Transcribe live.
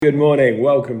Good morning,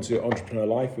 welcome to Entrepreneur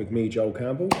Life with me, Joel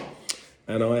Campbell,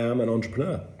 and I am an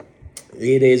entrepreneur.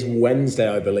 It is Wednesday,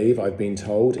 I believe, I've been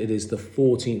told. It is the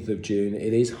 14th of June,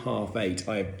 it is 8:30.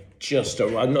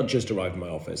 I've not just arrived in my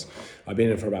office. I've been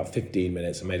in for about 15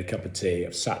 minutes, I made a cup of tea,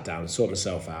 I've sat down, sorted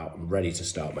myself out, I'm ready to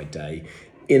start my day.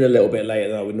 In a little bit later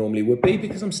than I would be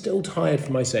because I'm still tired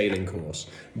from my sailing course,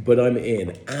 but I'm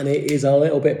in, and it is a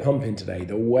little bit pumping today.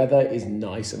 The weather is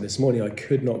nice, and this morning I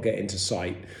could not get into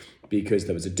sight because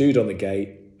there was a dude on the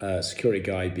gate, security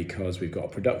guy, because we've got a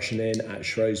production in at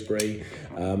Shrewsbury.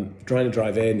 Trying to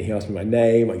drive in, he asked me my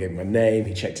name, I gave him my name,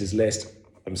 he checked his list.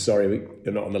 I'm sorry,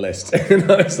 you're not on the list. And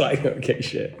I was like, okay,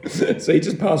 shit. So he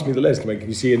just passed me the list. I mean, can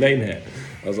you see your name here?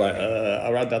 I was like,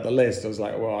 I ran down the list. I was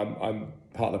like, well, I'm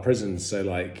part of the prison, so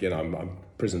like, I'm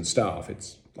prison staff.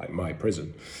 It's like my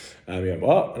prison. He went,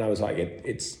 what? And I was like,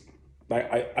 it's like,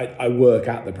 I work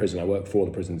at the prison. I work for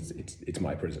the prison. It's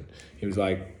my prison. He was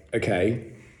like,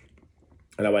 okay.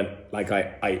 And I went, like,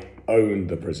 I own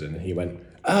the prison. And he went,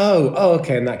 oh,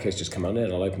 okay, in that case, just come on in.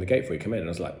 I'll open the gate for you, come in. And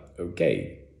I was like,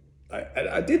 okay.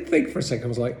 I did think for a second, I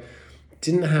was like,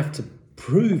 didn't have to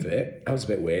prove it. That was a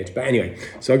bit weird. But anyway,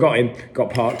 so I got in,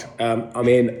 got parked. I'm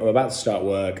in, I'm about to start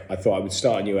work. I thought I would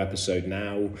start a new episode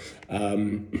now.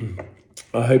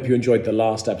 I hope you enjoyed the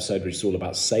last episode, which is all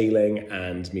about sailing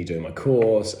and me doing my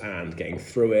course and getting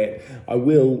through it. I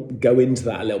will go into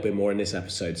that a little bit more in this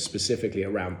episode, specifically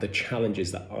around the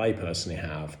challenges that I personally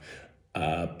have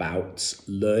about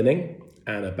learning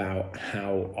and about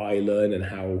how I learn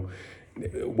and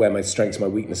where my strengths and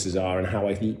my weaknesses are, and how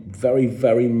I very,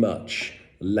 very much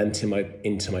lent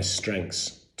into my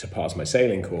strengths to pass my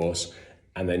sailing course,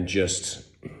 and then just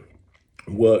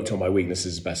worked on my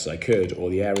weaknesses as best as I could, or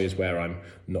the areas where I'm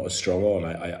not as strong on.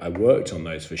 I worked on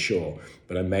those for sure,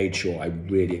 but I made sure I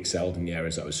really excelled in the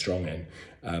areas I was strong in,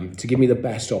 to give me the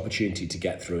best opportunity to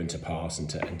get through and to pass and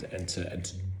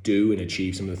to do and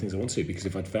achieve some of the things I want to. Because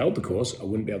if I'd failed the course, I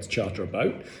wouldn't be able to charter a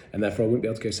boat, and therefore I wouldn't be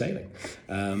able to go sailing.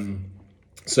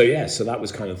 So that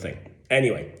was kind of the thing.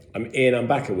 Anyway, I'm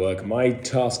back at work. My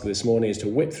task this morning is to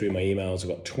whip through my emails. I've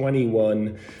got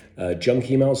 21 junk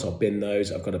emails, so I'll bin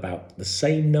those. I've got about the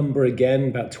same number again,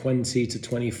 about 20 to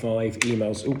 25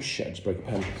 emails. Oh shit, I just broke a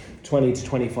pen. 20 to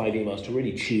 25 emails to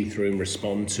really chew through and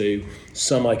respond to.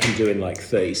 Some I can do in like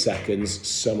 30 seconds.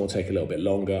 Some will take a little bit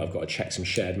longer. I've got to check some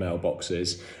shared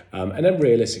mailboxes. And then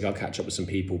realistically, I'll catch up with some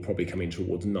people probably coming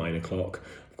towards 9 o'clock.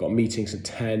 I've got meetings at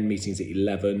 10, meetings at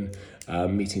 11,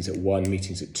 meetings at 1,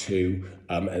 meetings at 2,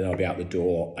 and I'll be out the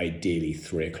door ideally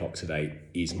 3 o'clock today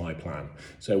is my plan.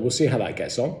 So we'll see how that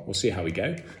gets on. We'll see how we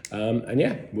go. And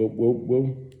yeah,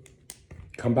 we'll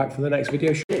come back for the next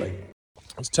video shortly.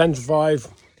 It's 10 to 5.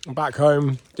 I'm back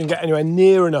home. Didn't get anywhere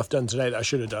near enough done today that I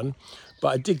should have done, but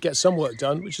I did get some work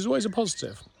done, which is always a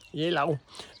positive. Yellow.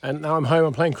 And now I'm home,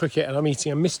 I'm playing cricket, and I'm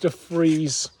eating a Mr.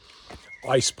 Freeze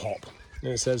ice pop.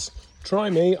 And it says,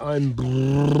 try me, I'm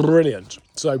brilliant.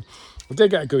 So I did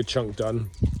get a good chunk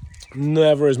done.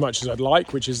 Never as much as I'd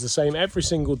like, which is the same every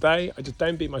single day. I just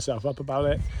don't beat myself up about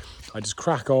it. I just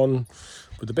crack on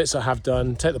with the bits I have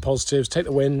done, take the positives, take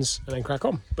the wins, and then crack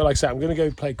on. But like I said, I'm going to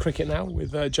go play cricket now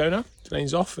with Jonah.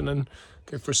 Today's off, and then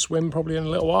go for a swim probably in a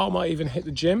little while. Might even hit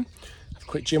the gym, have a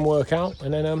quick gym workout,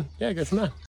 and then go from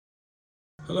there.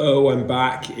 Hello, I'm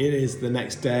back. It is the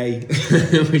next day,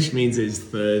 which means it's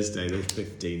Thursday, the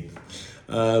 15th.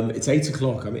 It's 8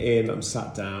 o'clock, I'm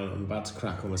sat down, I'm about to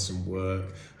crack on with some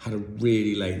work. Had a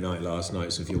really late night last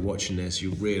night, so if you're watching this,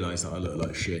 you realise that I look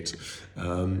like shit.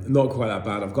 Not quite that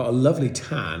bad. I've got a lovely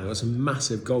tan. I've got some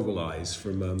massive goggle eyes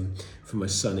from my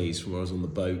sunnies from when I was on the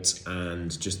boat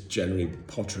and just generally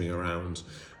pottering around.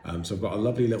 So I've got a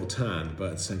lovely little tan, but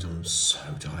at the same time, I'm so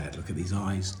tired. Look at these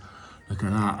eyes. Look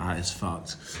at that is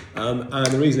fucked. And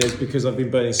the reason is because I've been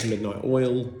burning some midnight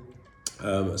oil.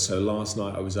 So last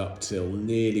night I was up till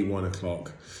nearly 1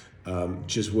 o'clock,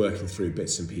 just working through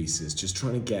bits and pieces, just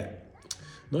trying to get,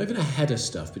 not even ahead of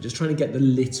stuff, but just trying to get the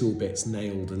little bits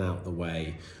nailed and out the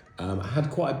way. I had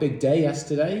quite a big day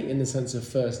yesterday in the sense of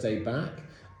first day back.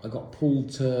 I got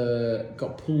pulled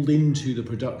into the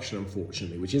production,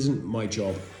 unfortunately, which isn't my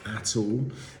job at all.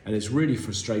 And it's really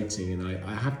frustrating. And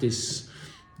I have this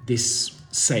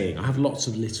saying, I have lots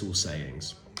of little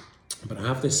sayings, but I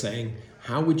have this saying,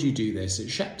 how would you do this at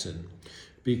Shepton?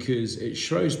 Because at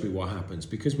Shrewsbury, what happens,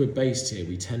 because we're based here,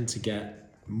 we tend to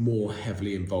get more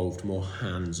heavily involved, more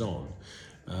hands-on.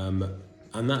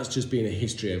 And that's just been a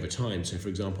history over time. So for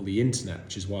example, the internet,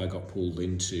 which is why I got pulled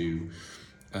into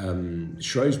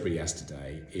Shrewsbury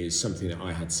yesterday is something that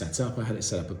I had set up. I had it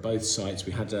set up at both sites.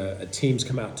 We had a teams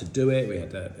come out to do it. We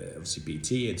had obviously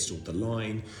BT installed the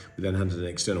line. We then had an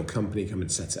external company come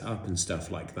and set it up and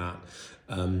stuff like that.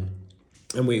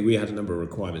 And we had a number of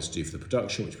requirements to do for the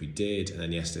production, which we did. And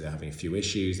then yesterday they're having a few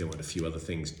issues. They wanted a few other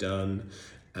things done.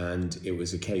 And it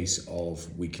was a case of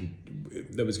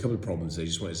there was a couple of problems they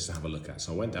just wanted us to have a look at.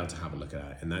 So I went down to have a look at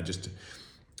it, and that just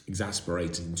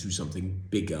exasperated into something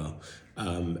bigger.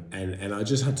 And I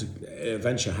just had to,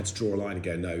 eventually I had to draw a line and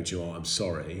go, no, do you know what, I'm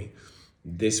sorry.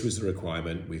 This was the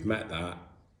requirement, we've met that.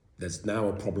 There's now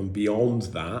a problem beyond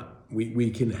that.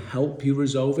 We can help you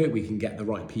resolve it, we can get the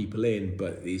right people in,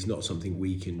 but it's not something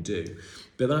we can do.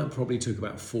 But that probably took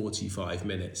about 45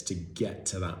 minutes to get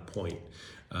to that point.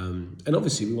 And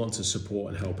obviously we want to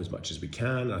support and help as much as we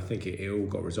can. I think it all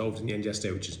got resolved in the end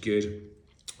yesterday, which is good.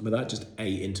 But that just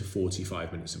ate into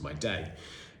 45 minutes of my day.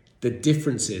 The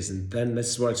difference is, and then this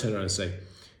is where I turn around and say,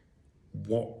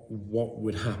 what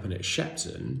would happen at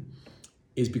Shepton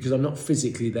is because I'm not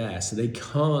physically there, so they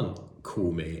can't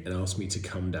call me and ask me to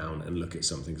come down and look at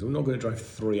something. So I'm not going to drive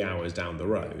 3 hours down the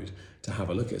road to have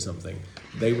a look at something.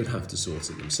 They would have to sort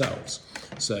it themselves.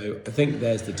 So I think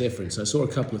there's the difference. I saw a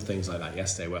couple of things like that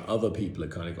yesterday where other people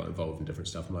had kind of got involved in different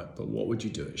stuff. I'm like, but what would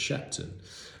you do at Shepton?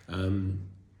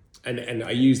 And I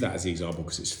use that as the example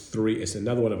because it's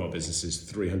another one of our businesses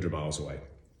 300 miles away.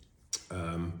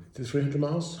 300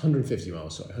 miles? 150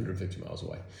 miles, sorry, 150 miles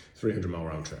away. 300 mile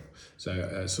round trip.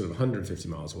 So sort of 150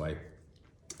 miles away.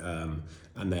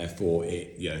 And therefore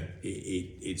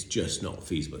it's just not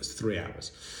feasible. It's 3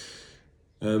 hours.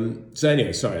 So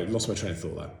anyway, sorry, I lost my train of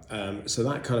thought there. So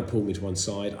that kind of pulled me to one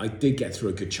side. I did get through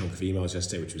a good chunk of emails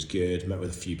yesterday, which was good. Met with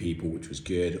a few people, which was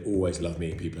good. Always love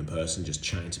meeting people in person, just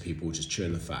chatting to people, just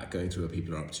chewing the fat, going through what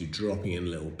people are up to, dropping in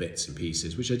little bits and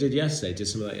pieces, which I did yesterday. Did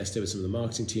some of that yesterday with some of the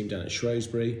marketing team down at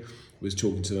Shrewsbury. Was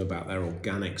talking to them about their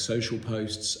organic social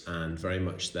posts and very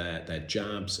much their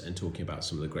jabs, and talking about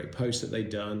some of the great posts that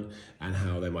they'd done and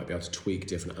how they might be able to tweak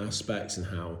different aspects, and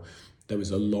how there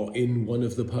was a lot in one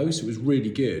of the posts. It was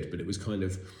really good, but it was kind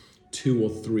of 2 or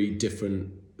 3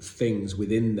 different things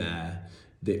within there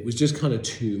that was just kind of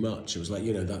too much. It was like,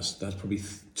 that's probably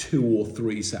 2 or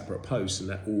 3 separate posts, and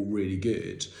they're all really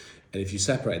good. And if you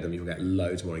separate them, you'll get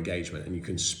loads more engagement, and you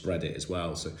can spread it as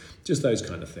well. So just those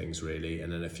kind of things, really.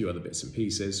 And then a few other bits and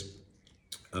pieces.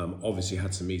 Obviously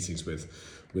had some meetings with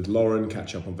Lauren,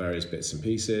 catch up on various bits and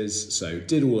pieces. So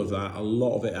did all of that. A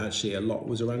lot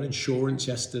was around insurance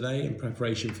yesterday in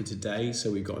preparation for today. So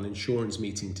we've got an insurance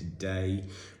meeting today.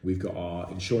 We've got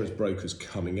our insurance brokers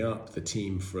coming up, the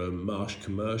team from Marsh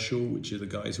Commercial, which are the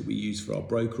guys that we use for our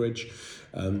brokerage.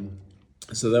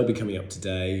 So they'll be coming up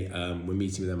today. We're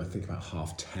meeting with them, I think, about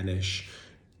 10:30ish.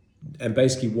 And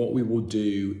basically what we will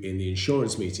do in the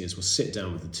insurance meeting is we'll sit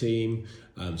down with the team.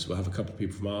 So we'll have a couple of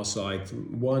people from our side,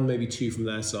 1, maybe 2 from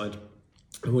their side.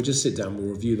 And we'll just sit down,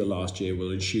 we'll review the last year,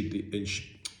 we'll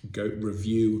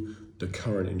review the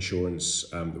current insurance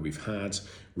that we've had,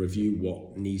 review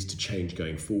what needs to change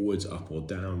going forwards, up or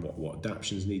down, what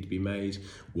adaptations need to be made.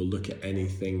 We'll look at any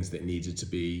things that needed to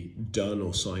be done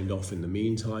or signed off in the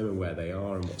meantime, and where they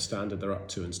are and what standard they're up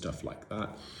to and stuff like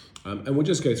that. And we'll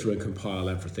just go through and compile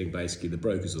everything. Basically, the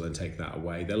brokers will then take that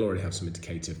away. They'll already have some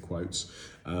indicative quotes.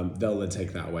 They'll then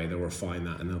take that away, they'll refine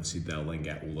that, and obviously they'll then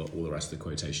get all the rest of the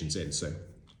quotations in. So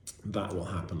that will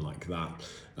happen like that.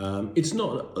 It's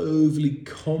not an overly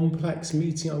complex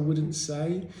meeting, I wouldn't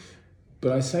say,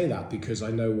 but I say that because I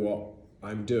know what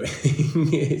I'm doing.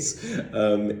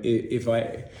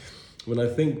 When I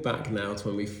think back now to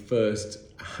when we first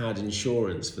had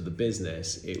insurance for the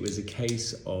business, it was a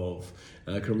case of,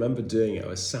 and I can remember doing it, I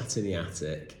was sat in the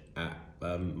attic at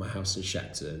my house in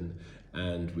Shepton,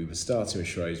 and we were starting with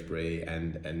Shrewsbury,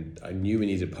 and I knew we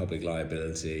needed public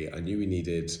liability, I knew we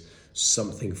needed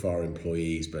something for our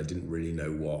employees, but I didn't really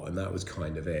know what, and that was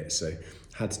kind of it. So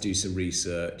had to do some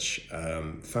research,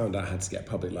 found out how to get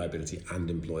public liability and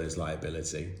employers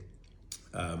liability.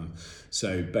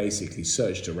 So basically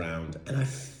searched around, and I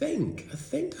think I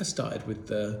started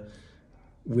with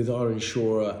our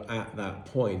insurer at that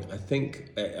point. I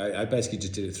think I basically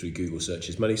just did it through Google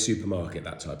searches, Money Supermarket,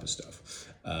 that type of stuff.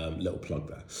 Little plug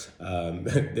there.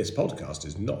 This podcast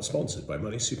is not sponsored by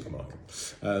Money Supermarket.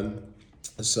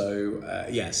 So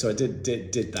I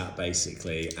did that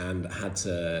basically, and had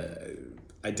to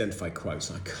identify quotes.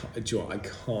 I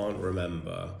can't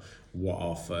remember what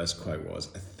our first quote was.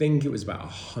 I think it was about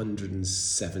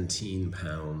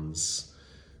 £117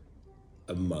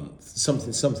 a month,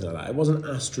 something like that. It wasn't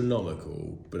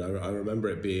astronomical, but I remember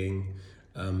it being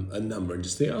a number, and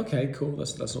just think, okay, cool,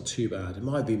 that's not too bad. It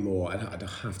might be more. I'd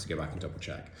have to go back and double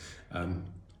check.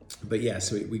 But yeah,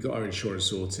 so we got our insurance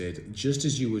sorted just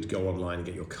as you would go online and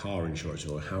get your car insurance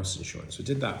or house insurance. We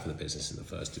did that for the business in the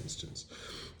first instance.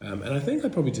 And I think I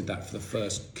probably did that for the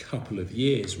first couple of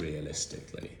years,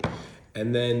 realistically.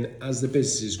 And then as the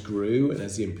businesses grew and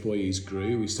as the employees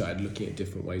grew, we started looking at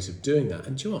different ways of doing that.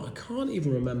 And do you know what? I can't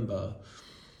even remember,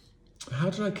 how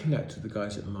did I connect with the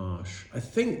guys at Marsh? I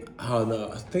think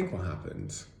what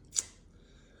happened,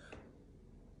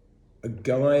 a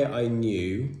guy I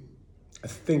knew, I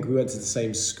think we went to the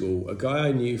same school, a guy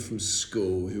I knew from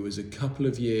school who was a couple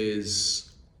of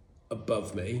years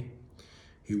above me,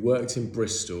 who worked in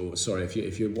Bristol. Sorry,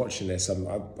 if you're watching this,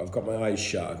 I've got my eyes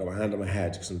shut, I've got my hand on my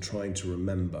head because I'm trying to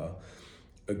remember.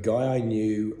 A guy I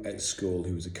knew at school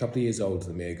who was a couple of years older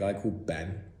than me, a guy called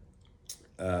Ben.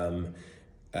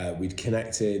 We'd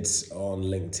connected on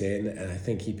LinkedIn, and I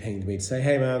think he pinged me to say,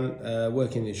 hey man,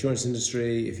 working in the insurance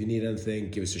industry, if you need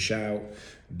anything, give us a shout.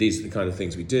 These are the kind of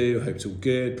things we do. Hope it's all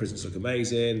good. Prisons look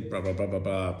amazing. Blah, blah, blah, blah,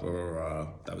 blah, blah, blah.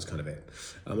 That was kind of it.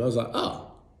 I was like,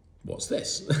 oh, what's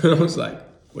this? I was like,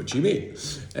 what do you mean?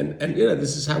 And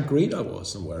this is how green I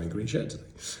was. I'm wearing a green shirt today.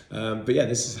 But yeah,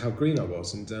 this is how green I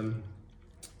was. And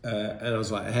I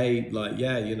was like, hey, like,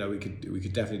 yeah, we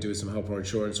could definitely do with some help on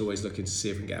insurance. Always looking to see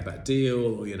if we can get a better deal,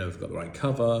 or we've got the right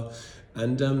cover.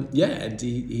 And and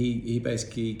he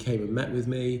basically came and met with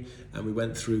me, and we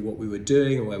went through what we were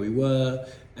doing and where we were.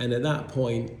 And at that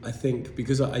point, I think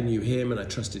because I knew him and I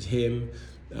trusted him,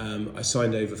 I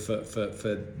signed over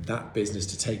for that business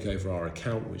to take over our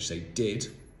account, which they did.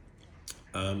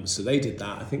 So they did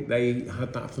that. I think they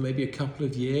had that for maybe a couple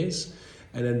of years.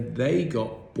 And then they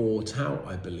got bought out,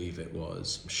 I believe it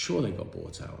was. I'm sure they got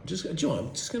bought out. I'm just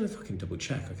going to fucking double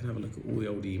check. I can have a look at all the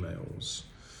old emails.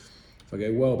 If I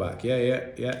go well back, yeah.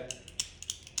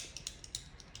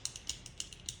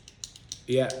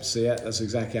 Yeah, so yeah, that's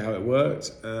exactly how it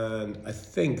worked. And I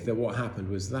think that what happened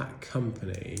was that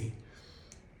company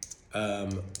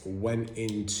went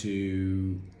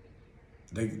into...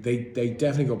 They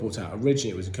definitely got bought out. Originally,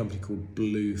 it was a company called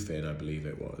Bluefin, I believe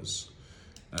it was.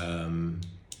 And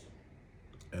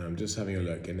I'm just having a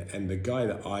look, and the guy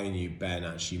that I knew, Ben,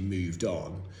 actually moved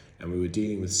on, and we were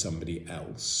dealing with somebody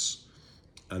else.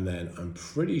 And then I'm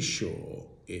pretty sure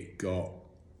it got...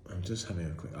 I'm just having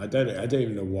a quick... I don't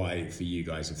even know why for you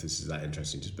guys, if this is that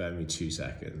interesting. Just bear with me 2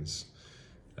 seconds.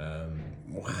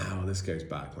 Wow, this goes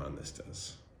back, man. This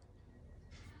does.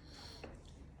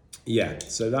 Yeah,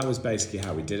 so that was basically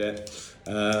how we did it.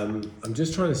 I'm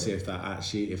just trying to see if that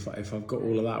actually, if I've got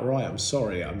all of that right. I'm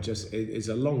sorry, it's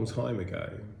a long time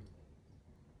ago.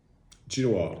 Do you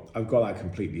know what? I've got that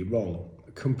completely wrong.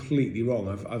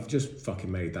 I've just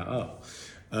fucking made that up.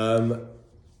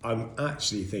 I'm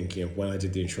actually thinking of when I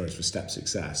did the insurance for Step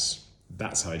Success.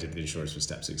 That's how I did the insurance for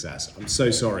Step Success. I'm so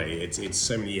sorry. It's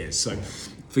so many years. So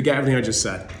forget everything I just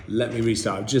said. Let me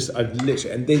restart. I've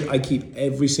literally, and then I keep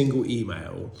every single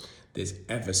email that's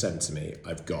ever sent to me,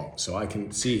 I've got. So I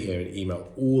can see here an email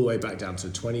all the way back down to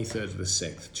the 23rd of the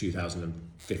 6th,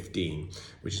 2015,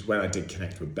 which is when I did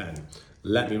connect with Ben.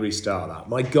 Let me restart that.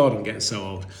 My God, I'm getting so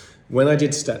old. When I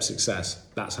did Step Success,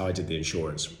 that's how I did the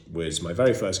insurance. Was my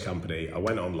very first company. I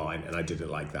went online and I did it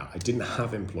like that. I didn't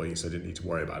have employees, so I didn't need to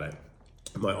worry about it.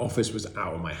 My office was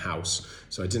out of my house,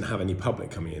 so I didn't have any public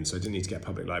coming in, so I didn't need to get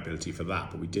public liability for that,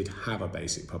 but we did have a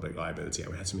basic public liability,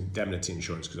 and we had some indemnity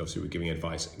insurance because obviously we're giving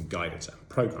advice and guidance and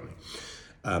programming.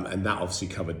 And that obviously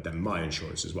covered then my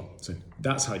insurance as well. So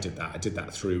that's how I did that. I did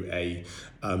that through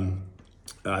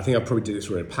I think I probably did it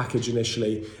through a package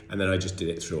initially, and then I just did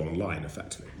it through online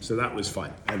effectively. So that was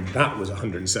fine. And that was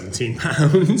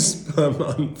 £117 per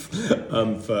month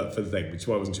for the thing, which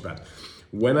wasn't too bad.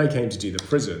 When I came to do the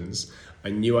prisons, I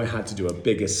knew I had to do a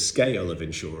bigger scale of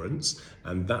insurance,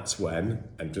 and that's when,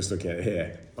 and just looking at it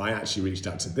here, I actually reached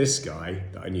out to this guy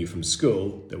that I knew from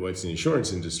school that works in the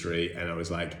insurance industry, and I was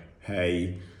like,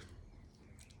 hey,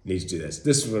 need to do this.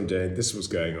 This is what I'm doing, this is what's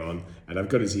going on, and I've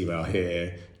got his email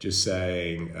here, just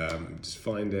saying, just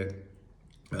find it.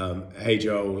 Hey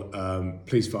Joel,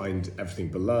 please find everything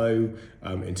below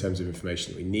in terms of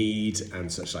information that we need and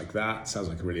such like that. Sounds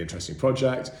like a really interesting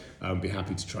project. Be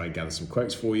happy to try and gather some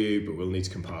quotes for you, but we'll need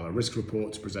to compile a risk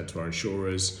report to present to our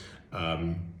insurers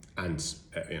and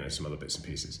some other bits and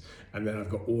pieces. And then I've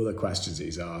got all the questions that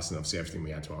he's asked, and obviously everything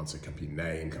we had to answer: company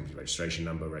name, company registration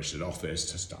number, registered office,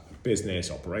 to start a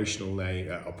business, operational name,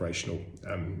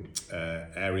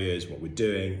 areas, what we're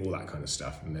doing, all that kind of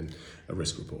stuff, and then a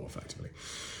risk report effectively.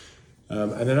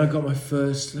 And then I got my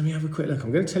first. Let me have a quick look.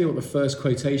 I'm going to tell you what the first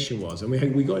quotation was, and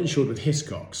we got insured with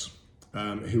Hiscox,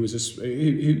 who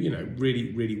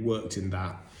really worked in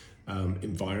that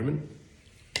environment.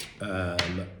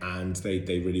 and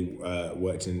they really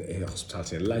worked in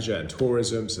hospitality and leisure and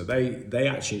tourism. So they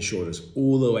actually insured us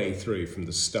all the way through from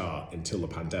the start until the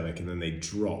pandemic, and then they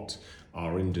dropped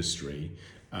our industry.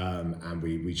 And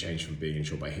we changed from being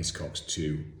insured by Hiscox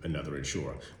to another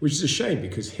insurer, which is a shame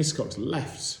because Hiscox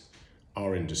left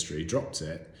our industry, dropped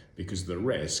it because of the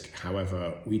risk.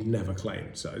 However, we'd never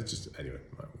claimed. So it's just, anyway,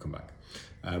 right, we'll come back.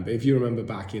 But if you remember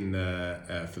back in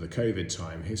for the COVID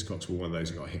time, Hiscox were one of those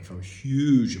who got hit for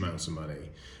huge amounts of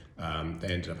money.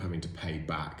 They ended up having to pay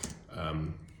back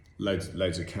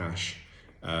loads of cash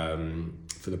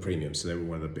for the premium, so they were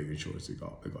one of the big insurers that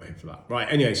got hit for that. Right,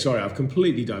 anyway, sorry, I've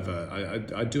completely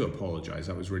diverted. I do apologise,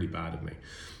 that was really bad of me.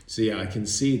 So yeah, I can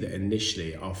see that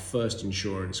initially our first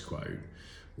insurance quote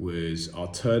was,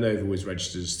 our turnover was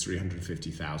registered as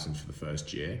 350,000 for the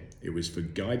first year. It was for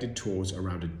guided tours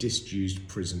around a disused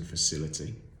prison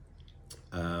facility.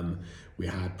 We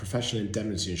had professional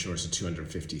indemnity insurance of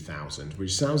 250,000,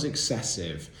 which sounds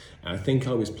excessive. And I think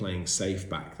I was playing safe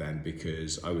back then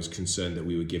because I was concerned that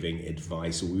we were giving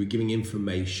advice or we were giving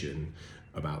information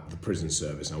about the prison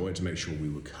service. And I wanted to make sure we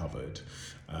were covered.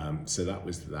 So that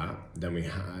was that. Then we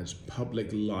had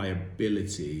public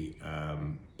liability,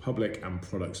 public and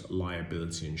products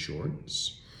liability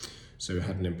insurance. So we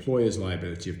had an employer's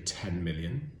liability of 10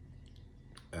 million,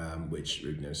 which,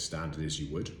 standard as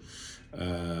you would.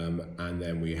 And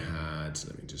then we had,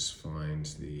 let me just find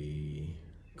the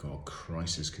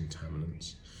crisis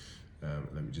contaminants.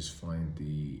 Let me just find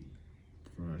the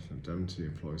professional indemnity,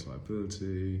 employer's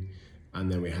liability, and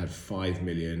then we had 5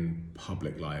 million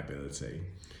public liability.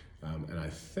 And I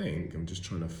think I'm just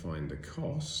trying to find the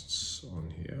costs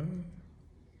on here.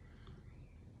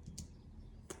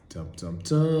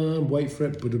 Wait for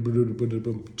it.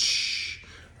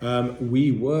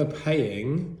 We were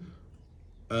paying.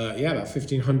 About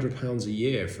 £1,500 a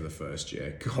year for the first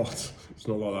year. God, it's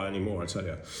not like that anymore, I tell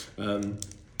you.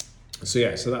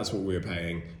 So that's what we were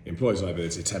paying. Employers'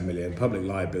 liability, 10 million. Public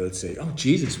liability, oh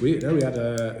Jesus, we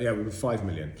were 5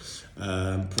 million.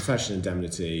 Professional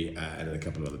indemnity, and then a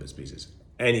couple of other bits and pieces.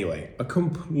 Anyway, I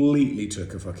completely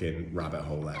took a fucking rabbit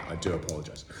hole there. I do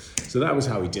apologise. So that was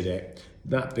how we did it.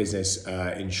 That business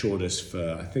insured us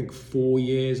for, I think, 4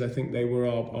 years. I think they were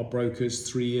our brokers,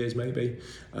 3 years maybe.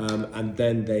 And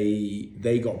then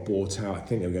they got bought out. I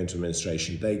think they were going to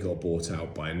administration. They got bought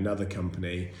out by another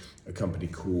company, a company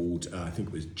called, I think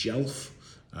it was Jelf.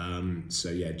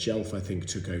 Jelf, I think,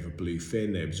 took over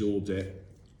Bluefin. They absorbed it,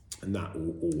 and that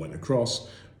all went across.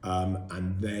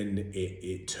 And then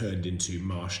it turned into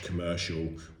Marsh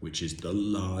Commercial, which is the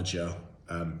larger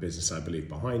business, I believe,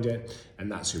 behind it,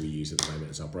 and that's who we use at the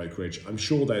moment as our brokerage. I'm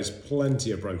sure there's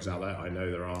plenty of brokers out there. I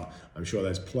know there are. I'm sure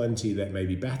there's plenty that may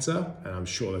be better, and I'm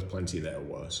sure there's plenty that are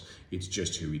worse. It's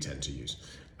just who we tend to use.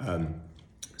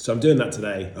 So I'm doing that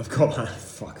today. I've got that.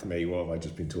 Fuck me, what have I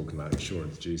just been talking about?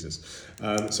 Insurance, Jesus. So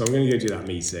I'm going to go do that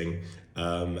meeting.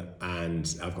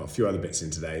 And I've got a few other bits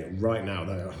in today. Right now,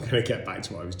 though, I'm going to get back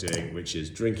to what I was doing, which is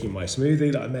drinking my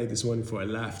smoothie that I made this morning before I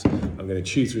left. I'm going to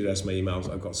chew through the rest of my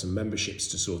emails. I've got some memberships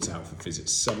to sort out for Visit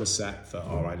Somerset for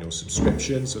our annual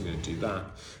subscription, so I'm going to do that.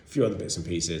 A few other bits and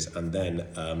pieces, and then,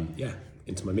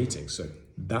 into my meeting. So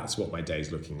that's what my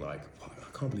day's looking like. I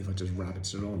can't believe I just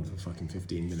rabbited on for fucking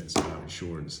 15 minutes about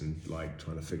insurance and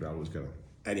trying to figure out what was going on.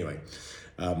 Anyway,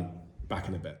 back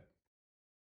in a bit.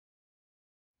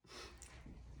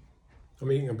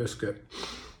 I'm eating a biscuit.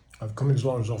 I've come into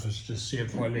Lauren's office to see it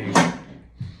before I leave.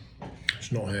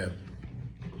 It's not here.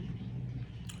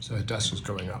 So her desk is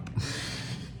going up.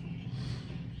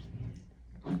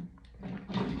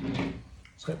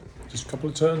 So, just a couple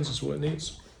of turns, that's all it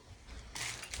needs.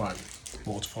 Right,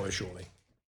 more to follow shortly.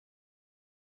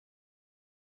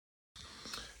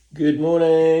 Good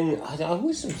morning. I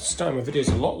always start my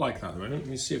videos a lot like that at the moment.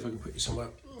 Let me see if I can put you somewhere.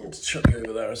 Let's chuck you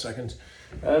over there a second.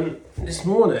 This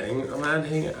morning, I'm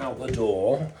heading out the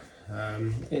door.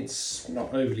 It's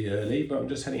not overly early, but I'm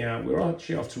just heading out. We're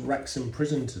actually off to Wrexham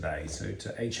Prison today, so to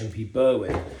HMP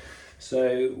Berwyn.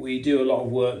 So we do a lot of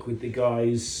work with the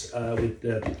guys, with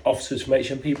the officers from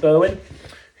HMP Berwyn,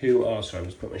 who are, sorry, I'm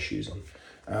just putting my shoes on,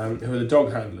 who are the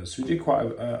dog handlers. So we do quite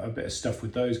a bit of stuff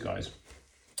with those guys.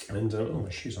 And, my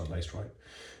shoes aren't laced right.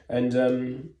 And,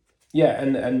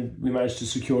 and we managed to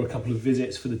secure a couple of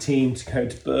visits for the team to go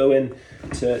to Berwyn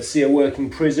to see a working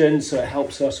prison. So it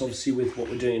helps us obviously with what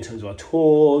we're doing in terms of our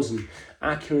tours and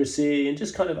accuracy and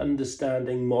just kind of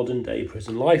understanding modern day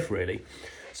prison life really.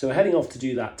 So we're heading off to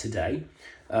do that today.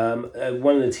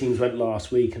 One of the teams went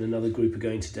last week and another group are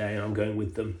going today and I'm going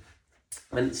with them.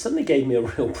 And it suddenly gave me a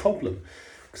real problem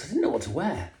because I didn't know what to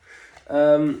wear.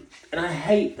 And I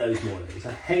hate those mornings.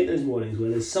 I hate those mornings where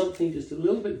there's something just a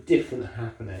little bit different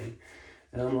happening.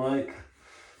 And I'm like,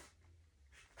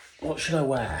 what should I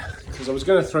wear? Because I was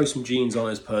going to throw some jeans on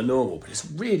as per normal, but it's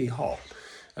really hot.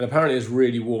 And apparently it's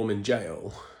really warm in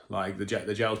jail. Like the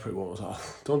jail's pretty warm. I was like,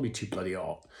 oh, don't want to be too bloody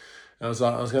hot. And I was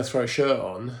like, I was going to throw a shirt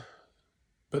on,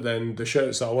 but then the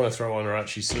shirts that I want to throw on are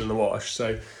actually still in the wash.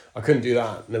 So I couldn't do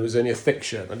that. And there was only a thick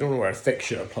shirt. I don't want to wear a thick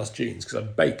shirt plus jeans because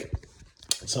I'd bake.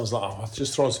 So I was like, oh, I'll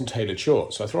just throw on some tailored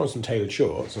shorts. So I threw on some tailored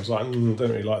shorts. I was like, don't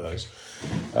really like those.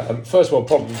 First world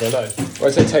problems, I know. When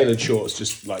I say tailored shorts,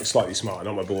 just like slightly smart,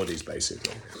 not my boardies,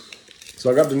 basically. So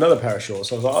I grabbed another pair of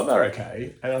shorts. I was like, oh, they're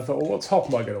okay. And I thought, well, what top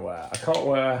am I going to wear? I don't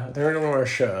really want to wear a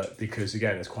shirt because,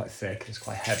 again, it's quite thick, it's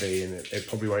quite heavy, and it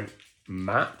probably won't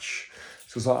match.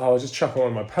 So I was like, oh, I'll just chuck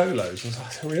on my polos. I was like,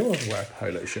 I don't really want to wear a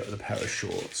polo shirt with a pair of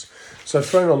shorts. So I've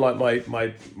thrown on like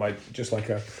my just like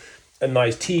a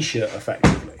nice t-shirt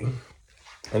effectively.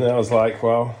 And then I was like,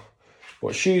 well,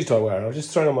 what shoes do I wear? And I've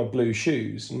just thrown on my blue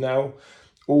shoes. Now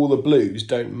all the blues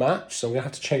don't match, so I'm gonna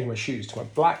have to change my shoes to my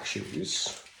black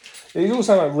shoes. These all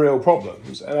sound like real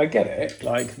problems, and I get it,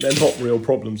 like they're not real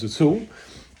problems at all.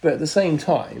 But at the same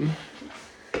time,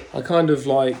 I kind of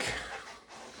like,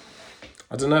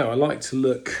 I don't know, I like to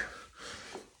look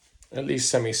at least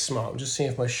semi-smart. I'm just seeing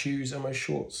if my shoes and my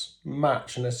shorts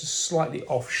match, and there's just slightly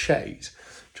off shade,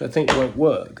 which I think won't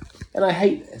work. And I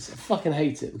hate this. I fucking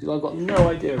hate it because I've got no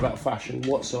idea about fashion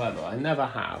whatsoever. I never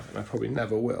have, and I probably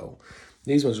never will.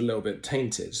 These ones are a little bit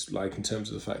tainted, like in terms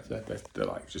of the fact that they're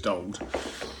like just old.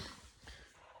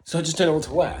 So I just don't know what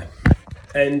to wear.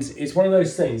 And it's one of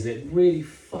those things that really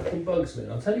fucking bugs me.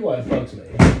 And I'll tell you why it bugs me.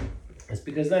 It's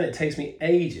because then it takes me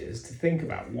ages to think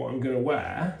about what I'm going to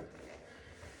wear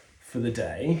for the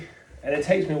day. And it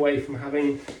takes me away from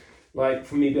having, like,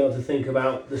 from me being able to think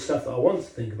about the stuff that I want to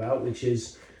think about, which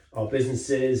is our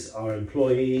businesses, our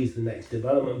employees, the next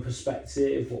development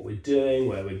perspective, what we're doing,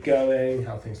 where we're going,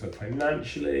 how things look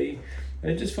financially. And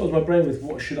it just fills my brain with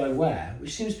what should I wear,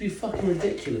 which seems to be fucking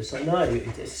ridiculous. I know,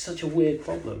 it's such a weird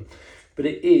problem, but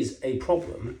it is a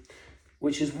problem,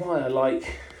 which is why I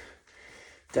like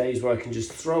days where I can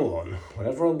just throw on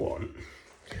whatever I want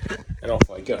and off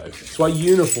I go. It's why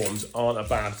uniforms aren't a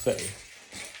bad thing.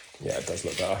 Yeah, it does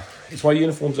look better. It's why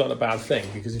uniforms aren't a bad thing,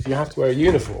 because if you have to wear a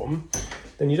uniform,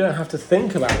 then you don't have to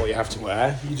think about what you have to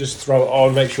wear. You just throw it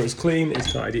on, make sure it's clean,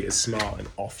 it's tidy, it's smart, and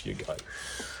off you go.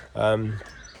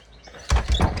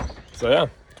 So yeah,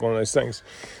 it's one of those things.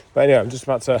 But anyway, I'm just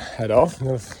about to head off. I'm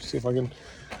going to see if I can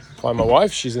find my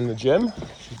wife. She's in the gym.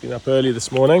 She's been up early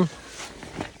this morning.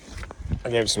 I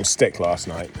gave her some stick last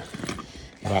night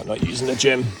about not using the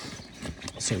gym.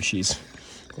 So she's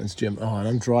going to the gym. Oh, and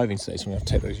I'm driving today, so I'm going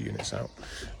to have to take those units out.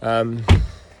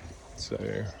 So,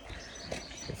 we'll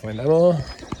find Emma. Oh,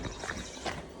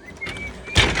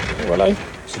 hello.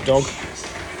 It's a dog.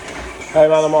 Hey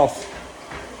man, I'm off.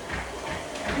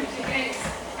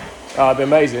 Oh, it'd be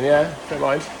amazing, yeah. Don't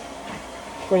mind.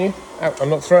 Come on, you. Out. I'm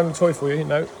not throwing the toy for you.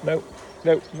 No. I'm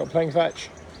not playing fetch.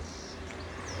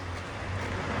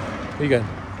 Here you go.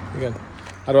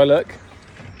 How do I look?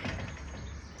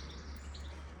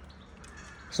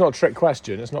 It's not a trick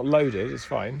question. It's not loaded. It's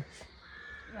fine.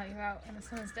 Like you're out on a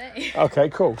summer's day. Okay,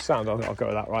 cool. Sound. I'll go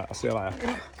with that. Right. I'll see you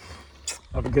later.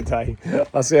 Have a good day.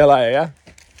 I'll see you later, yeah?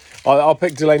 I'll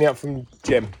pick Delaney up from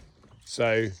gym.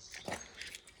 So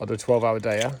I'll do a 12-hour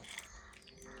day, yeah?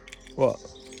 What?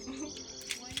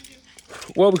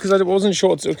 Well, because I wasn't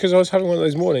sure, because I was having one of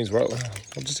those mornings where,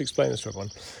 I'll just explain this to everyone.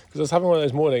 Because I was having one of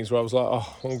those mornings where I was like,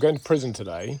 oh, I'm going to prison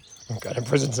today.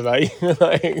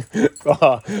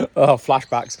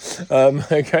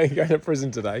 Flashbacks. Okay, going to prison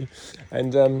today.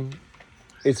 And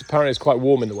it's apparently quite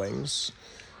warm in the wings.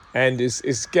 And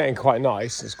it's getting quite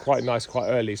nice. It's quite nice quite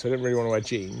early, so I didn't really want to wear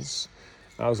jeans.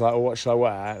 And I was like, well, what should I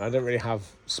wear? And I don't really have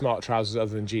smart trousers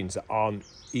other than jeans that aren't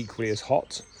equally as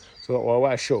hot. So I thought, well, I'll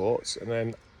wear shorts, and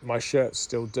then my shirt's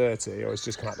still dirty, or it's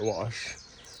just come out the wash.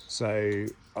 So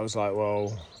I was like,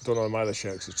 well, I don't know my other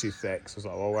shirt because it's too thick. So I was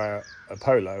like, well, I'll wear a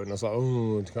polo. And I was like,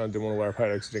 oh, I kind of didn't want to wear a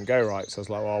polo because it didn't go right. So I was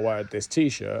like, well, I'll wear this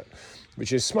t-shirt,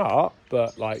 which is smart,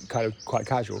 but like kind of quite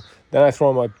casual. Then I throw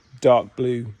on my dark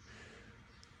blue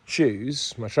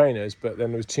shoes, my trainers, but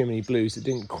then there was too many blues that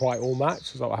didn't quite all match.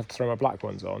 So I was like, I have to throw my black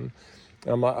ones on.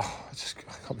 And I'm like, oh, I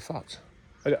can't be fucked.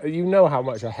 You know how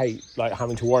much I hate like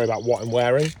having to worry about what I'm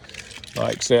wearing.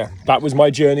 Like, so yeah, that was my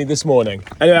journey this morning.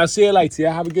 Anyway, I'll see you later.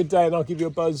 Yeah, have a good day, and I'll give you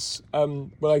a buzz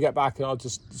when I get back, and I'll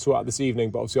just sort out this evening.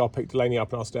 But obviously, I'll pick Delaney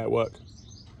up and I'll stay at work.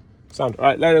 Sound all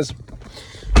right? Laters.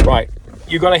 Right,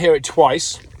 you got to hear it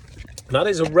twice. That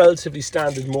is a relatively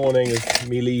standard morning of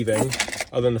me leaving,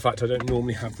 other than the fact I don't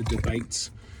normally have the debates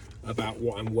about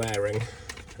what I'm wearing,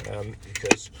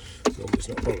 because normally it's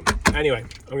not a problem. Anyway,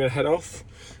 I'm going to head off.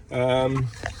 I'll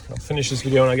finish this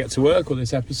video when I get to work, or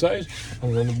this episode,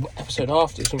 and then the episode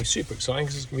after is going to be super exciting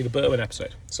because it's going to be the Berwyn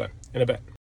episode. So, in a bit.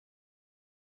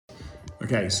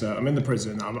 Okay, so I'm in the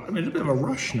prison. I'm in a bit of a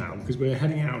rush now because we're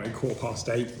heading out at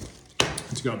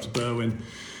 8:15 to go up to Berwyn.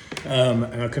 And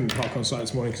I couldn't park on site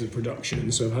this morning because of production,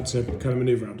 so I've had to kind of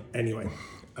manoeuvre around. Anyway,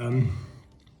 coming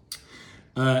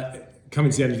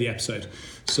to the end of the episode.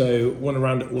 So want to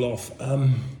round it all off. I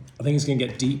think it's going to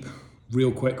get deep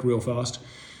real quick, real fast.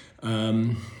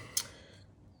 I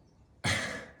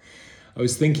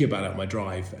was thinking about it on my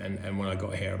drive and when I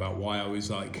got here about why I was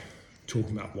like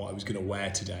talking about what I was going to wear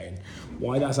today and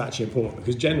why that's actually important,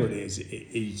 because generally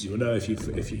you'll know if you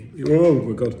oh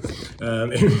my god,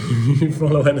 if you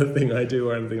follow anything I do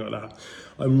or anything like that,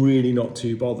 I'm really not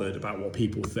too bothered about what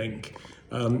people think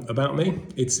about me.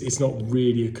 It's not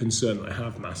really a concern that I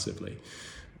have massively,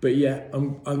 but yeah,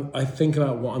 I think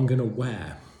about what I'm going to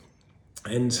wear,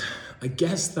 and I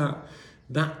guess that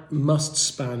must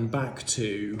span back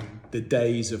to the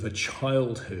days of a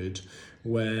childhood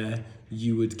where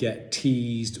you would get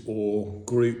teased or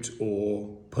grouped or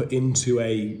put into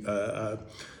a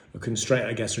constraint,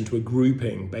 I guess, or into a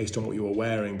grouping based on what you were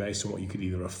wearing, based on what you could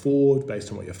either afford, based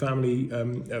on what your family,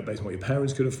 based on what your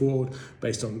parents could afford,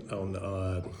 based on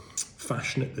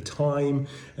fashion at the time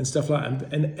and stuff like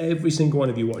that. And every single one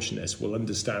of you watching this will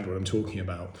understand what I'm talking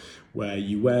about, where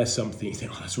you wear something, you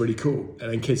think, oh, that's really cool.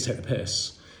 And then kids take the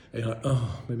piss. And you're like,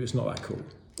 oh, maybe it's not that cool.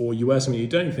 Or you wear something you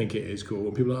don't think it is cool,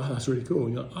 and people are like, oh, that's really cool.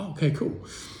 And you're like, oh, okay, cool.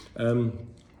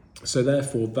 So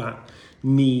therefore, that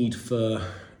need for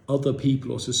other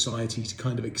people or society to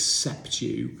kind of accept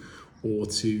you, or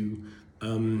that's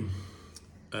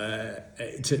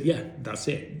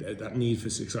it. That need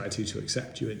for society to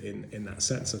accept you in that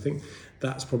sense. I think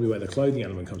that's probably where the clothing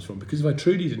element comes from. Because if I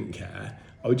truly didn't care,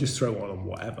 I would just throw on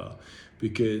whatever.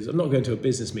 Because I'm not going to a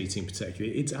business meeting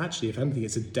particularly. It's actually, if anything,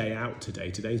 it's a day out today.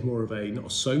 Today's more of not a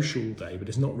social day, but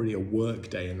it's not really a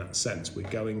work day in that sense. We're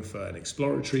going for an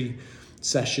exploratory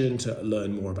session to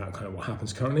learn more about kind of what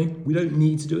happens currently. We don't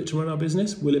need to do it to run our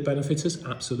business. Will it benefit us?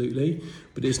 Absolutely.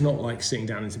 But it's not like sitting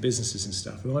down into businesses and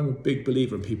stuff. And I'm a big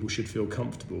believer in people should feel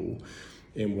comfortable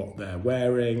in what they're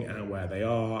wearing and where they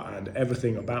are and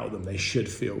everything about them. They should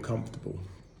feel comfortable.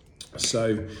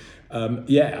 So,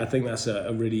 I think that's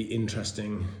a really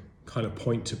interesting kind of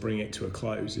point to bring it to a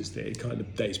close, is that it kind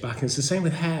of dates back. And it's the same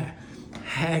with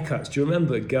haircuts. Do you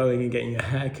remember going and getting a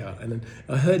haircut? And then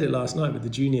I heard it last night with the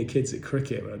junior kids at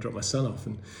cricket when I dropped my son off,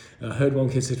 and I heard one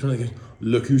kid say to another,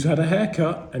 look who's had a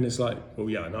haircut. And it's like, well,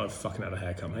 yeah, I know I've fucking had a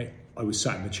haircut, mate. I was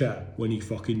sat in the chair when he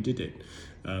fucking did it.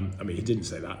 He didn't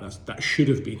say that. That should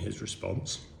have been his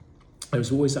response. There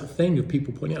was always that thing of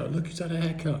people pointing out, look who's had a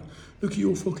haircut, look at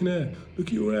your fucking hair, look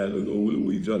at your hair, look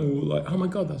what you've done, or like, oh my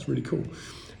God, that's really cool.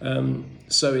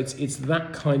 So it's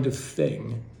that kind of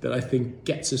thing that I think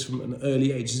gets us from an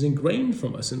early age, is ingrained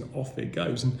from us, and off it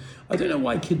goes. And I don't know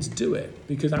why kids do it,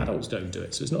 because adults don't do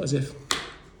it. So it's not as if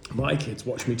my kids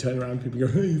watch me turn around and people go,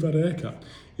 hey, you've had a haircut.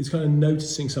 It's kind of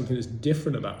noticing something that's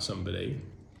different about somebody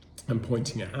and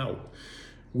pointing it out,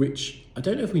 which I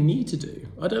don't know if we need to do.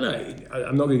 I don't know.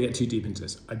 I'm not going to get too deep into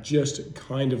this. I just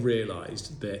kind of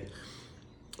realised that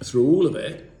through all of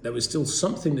it, there was still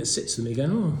something that sits in me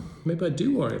going, oh, maybe I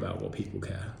do worry about what people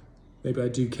care. Maybe I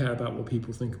do care about what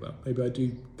people think about. Maybe I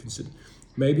do consider.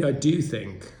 Maybe I do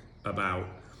think about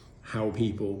how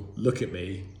people look at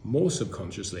me more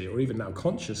subconsciously, or even now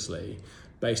consciously,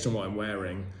 based on what I'm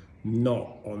wearing,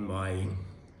 not on my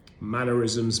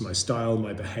mannerisms, my style,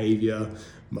 my behaviour,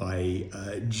 my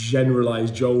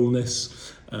generalised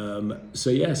Joelness.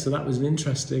 So that was an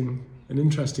interesting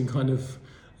kind of,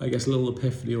 I guess, little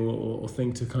epiphany or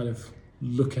thing to kind of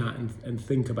look at and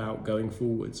think about going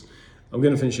forwards. I'm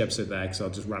going to finish the episode there because I'll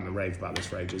just rant and rave about this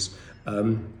for ages.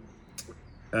 Do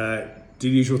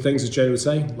the usual things, as Jay would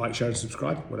say: like, share, and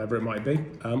subscribe, whatever it might be,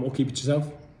 or keep it to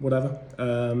yourself, whatever.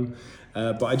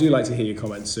 But I do like to hear your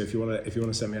comments, so if you want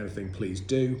to send me anything, please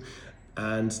do.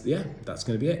 And yeah, that's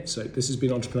going to be it. So this has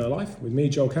been Entrepreneur Life with me,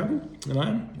 Joel Campbell, and I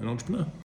am an entrepreneur.